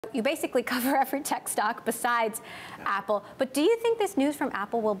You basically cover every tech stock besides Apple. But do you think this news from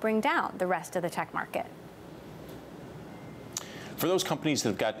Apple will bring down the rest of the tech market? For those companies that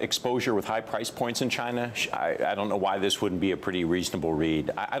have got exposure with high price points in China, I don't know why this wouldn't be a pretty reasonable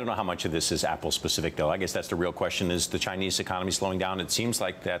read. I don't know how much of this is Apple specific, though. I guess that's the real question. Is the Chinese economy slowing down? It seems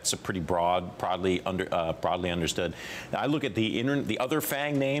like that's a pretty broadly understood. Now, I look at the other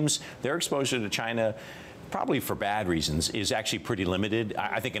FANG names. Their exposure to China, probably for bad reasons, is actually pretty limited.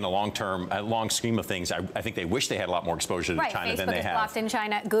 I think in a long scheme of things, I think they wish they had a lot more exposure to China than they have. Facebook is blocked in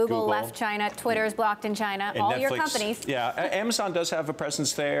China. Google left China. Twitter is blocked in China. And all Netflix, your companies. Yeah, Amazon does have a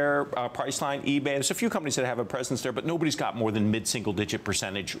presence there. Priceline, eBay. There's a few companies that have a presence there, but nobody's got more than mid-single-digit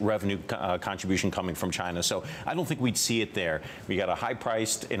percentage revenue contribution coming from China. So I don't think we'd see it there. We got a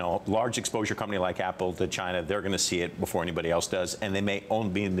high-priced, large exposure company like Apple to China. They're going to see it before anybody else does, and they may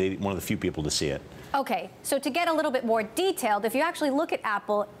only be one of the few people to see it. Okay, so to get a little bit more detailed, if you actually look at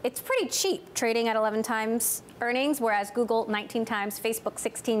Apple, it's pretty cheap, trading at 11 times earnings, whereas Google 19 times, Facebook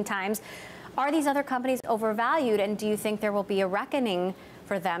 16 times. Are these other companies overvalued, and do you think there will be a reckoning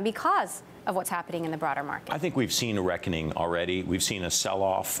for them because of what's happening in the broader market? I think we've seen a reckoning already. We've seen a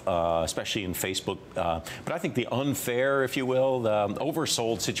sell-off, especially in Facebook. But I think the unfair, if you will, the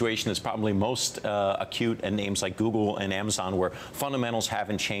oversold situation is probably most acute in names like Google and Amazon, where fundamentals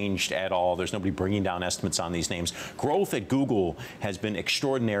haven't changed at all. There's nobody bringing down estimates on these names. Growth at Google has been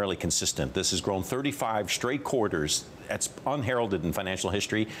extraordinarily consistent. This has grown 35 straight quarters. That's unheralded in financial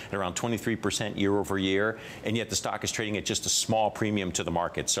history, at around 23% year over year, and yet the stock is trading at just a small premium to the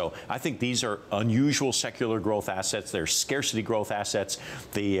market. So I think these are unusual secular growth assets. They're scarcity growth assets.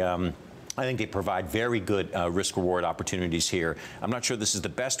 I think they provide very good risk-reward opportunities here. I'm not sure this is the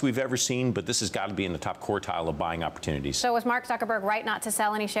best we've ever seen, but this has got to be in the top quartile of buying opportunities. So was Mark Zuckerberg right not to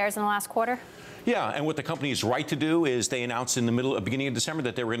sell any shares in the last quarter? Yeah, and what the company is right to do is they announced in the beginning of December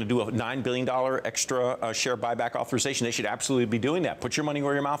that they were going to do a $9 billion extra share buyback authorization. They should absolutely be doing that. Put your money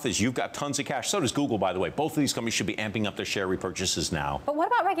where your mouth is. You've got tons of cash. So does Google, by the way. Both of these companies should be amping up their share repurchases now. But what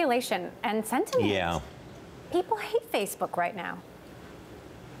about regulation and sentiment? Yeah. People hate Facebook right now.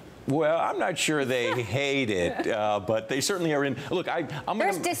 Well, I'm not sure they hate it, but they certainly are in. Look,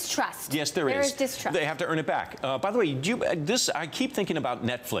 there's distrust. Yes, there is. There is distrust. They have to earn it back. By the way, I keep thinking about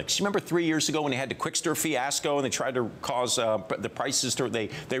Netflix. You remember 3 years ago when they had the Quickster fiasco and they tried to cause the prices to,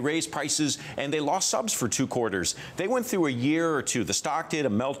 they raised prices and they lost subs for 2 quarters. They went through a year or two. The stock did a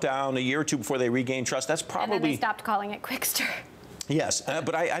meltdown a year or two before they regained trust. That's probably. And then they stopped calling it Quickster. Yes,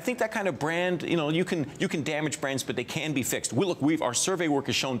 but I think that kind of brand, you can damage brands, but they can be fixed. Our survey work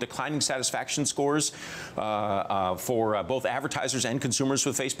has shown declining satisfaction scores for both advertisers and consumers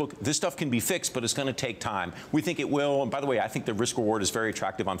with Facebook. This stuff can be fixed, but it's going to take time. We think it will. And by the way, I think the risk reward is very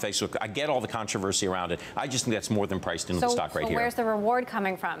attractive on Facebook. I get all the controversy around it. I just think that's more than priced into the stock right here. So where's the reward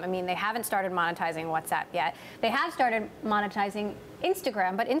coming from? I mean, they haven't started monetizing WhatsApp yet. They have started monetizing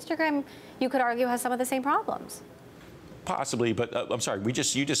Instagram, but Instagram, you could argue, has some of the same problems. Possibly, but I'm sorry, you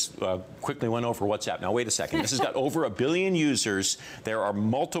just quickly went over WhatsApp. Now, wait a second. This has got over 1 billion users. There are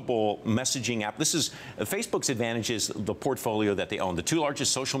multiple messaging apps. This is Facebook's advantage is the portfolio that they own. The 2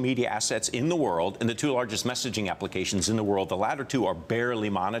 largest social media assets in the world and the 2 largest messaging applications in the world. The latter 2 are barely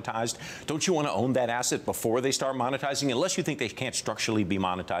monetized. Don't you want to own that asset before they start monetizing? Unless you think they can't structurally be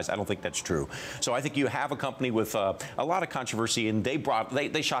monetized, I don't think that's true. So I think you have a company with a lot of controversy, and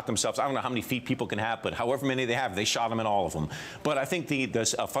they shot themselves. I don't know how many feet people can have, but however many they have, they shot them in all of them. But I think the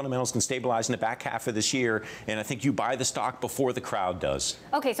fundamentals can stabilize in the back half of this year, and I think you buy the stock before the crowd does.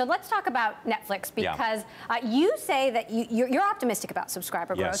 Okay, so let's talk about Netflix, because you say that you're optimistic about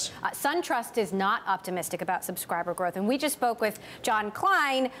subscriber growth. Yes. SunTrust is not optimistic about subscriber growth, and we just spoke with John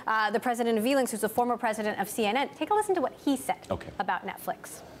Klein, the president of Ealing, who's the former president of CNN. Take a listen to what he said about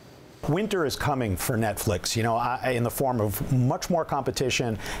Netflix. Winter is coming for Netflix, in the form of much more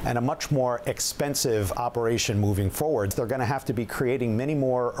competition and a much more expensive operation moving forward. They're going to have to be creating many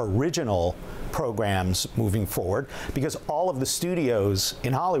more original programs moving forward because all of the studios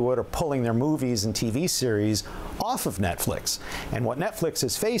in Hollywood are pulling their movies and TV series off of Netflix. And what Netflix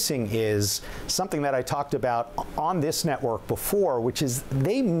is facing is something that I talked about on this network before, which is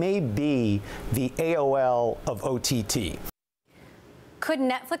they may be the AOL of OTT. Could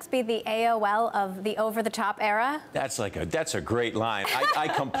Netflix be the AOL of the over-the-top era? That's a great line. I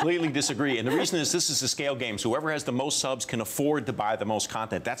completely disagree. And the reason is this is a scale game. So whoever has the most subs can afford to buy the most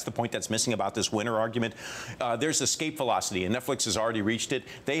content. That's the point that's missing about this winner argument. There's escape velocity, and Netflix has already reached it.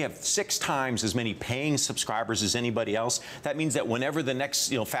 They have 6 times as many paying subscribers as anybody else. That means that whenever the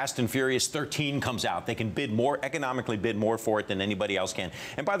next Fast and Furious 13 comes out, they can economically bid more for it than anybody else can.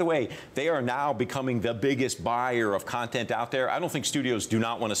 And by the way, they are now becoming the biggest buyer of content out there. I don't think studios studios do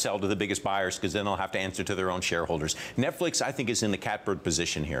not want to sell to the biggest buyers because then they'll have to answer to their own shareholders. Netflix, I think, is in the catbird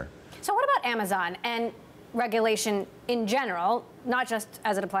position here. So what about Amazon and regulation in general, not just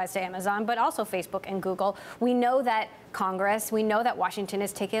as it applies to Amazon, but also Facebook and Google? We know that Congress, we know that Washington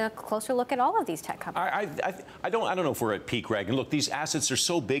is taking a closer look at all of these tech companies. I don't know if we're at peak, Greg. And look, these assets are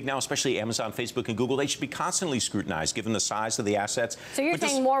so big now, especially Amazon, Facebook, and Google. They should be constantly scrutinized, given the size of the assets. So you're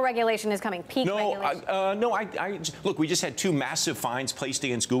saying more regulation is coming, peak regulation? No, look, we just had 2 massive fines placed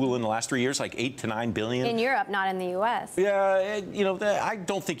against Google in the last 3 years, like $8 to $9 billion. In Europe, not in the U.S. Yeah, you know, I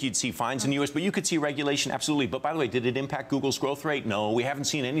don't think you'd see fines in the U.S., but you could see regulation, absolutely. But by the way, did it impact Google's growth rate? No, we haven't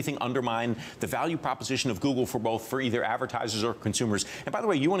seen anything undermine the value proposition of Google for either advertisers or consumers. And by the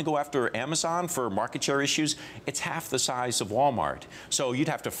way, you want to go after Amazon for market share issues? It's half the size of Walmart. So you'd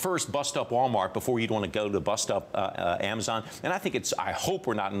have to first bust up Walmart before you'd want to go to bust up Amazon. And I hope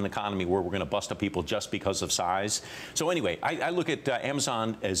we're not in an economy where we're going to bust up people just because of size. So anyway, I look at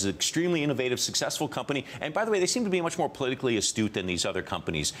Amazon as an extremely innovative, successful company. And by the way, they seem to be much more politically astute than these other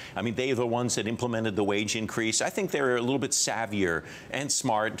companies. I mean, they are the ones that implemented the wage increase. I think they're a little bit savvier and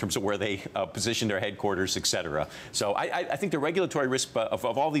smart in terms of where they position their headquarters, et cetera. So I think the regulatory risk of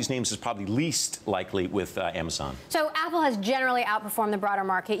all these names is probably least likely with Amazon. So Apple has generally outperformed the broader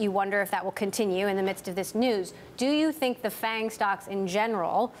market. You wonder if that will continue in the midst of this news. Do you think the FANG stocks in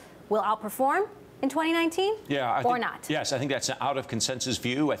general will outperform in 2019? Yeah, or not? Yes, I think that's an out of consensus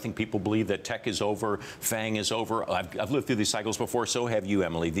view. I think people believe that tech is over, FANG is over. I've lived through these cycles before, so have you,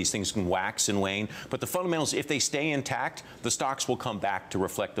 Emily. These things can wax and wane. But the fundamentals, if they stay intact, the stocks will come back to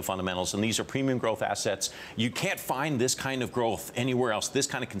reflect the fundamentals. And these are premium growth assets. You can't find this kind of growth anywhere else, this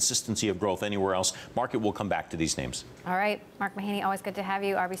kind of consistency of growth anywhere else. Market will come back to these names. All right, Mark Mahaney, always good to have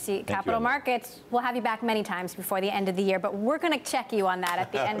you. RBC Capital Markets. We'll have you back many times before the end of the year, but we're going to check you on that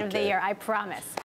at the end of the year, I promise.